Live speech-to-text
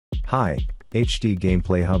Hi, HD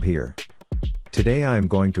Gameplay Hub here. Today I am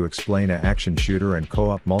going to explain a action shooter and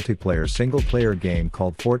co-op multiplayer single-player game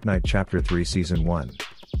called Fortnite Chapter 3 Season 1.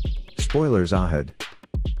 Spoilers ahead.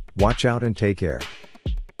 Watch out and take care.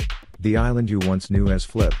 The island you once knew has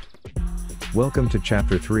flipped. Welcome to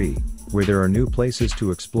Chapter 3, where there are new places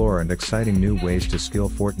to explore and exciting new ways to skill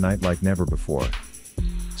Fortnite like never before.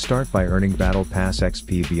 Start by earning Battle Pass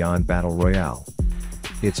XP beyond Battle Royale.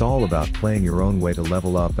 It's all about playing your own way to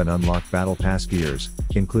level up and unlock Battle Pass gears,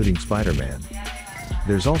 including Spider-Man.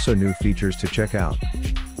 There's also new features to check out.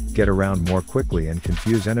 Get around more quickly and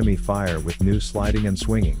confuse enemy fire with new sliding and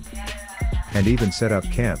swinging. And even set up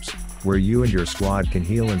camps, where you and your squad can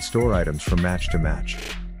heal and store items from match to match.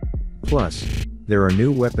 Plus, there are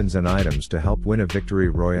new weapons and items to help win a victory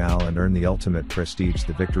royale and earn the ultimate prestige,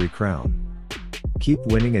 the Victory Crown. Keep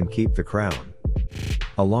winning and keep the crown.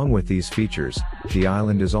 Along with these features, the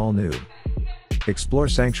island is all new. Explore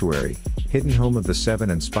Sanctuary, hidden home of the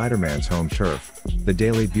Seven and Spider-Man's home turf, the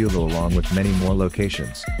Daily Bugle, along with many more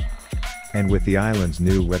locations. And with the island's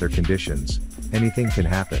new weather conditions, anything can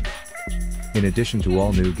happen. In addition to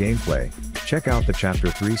all new gameplay, check out the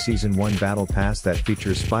Chapter 3 Season 1 Battle Pass that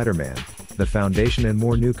features Spider-Man, the Foundation and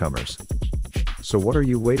more newcomers. So what are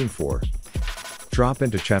you waiting for? Drop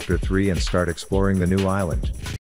into Chapter 3 and start exploring the new island.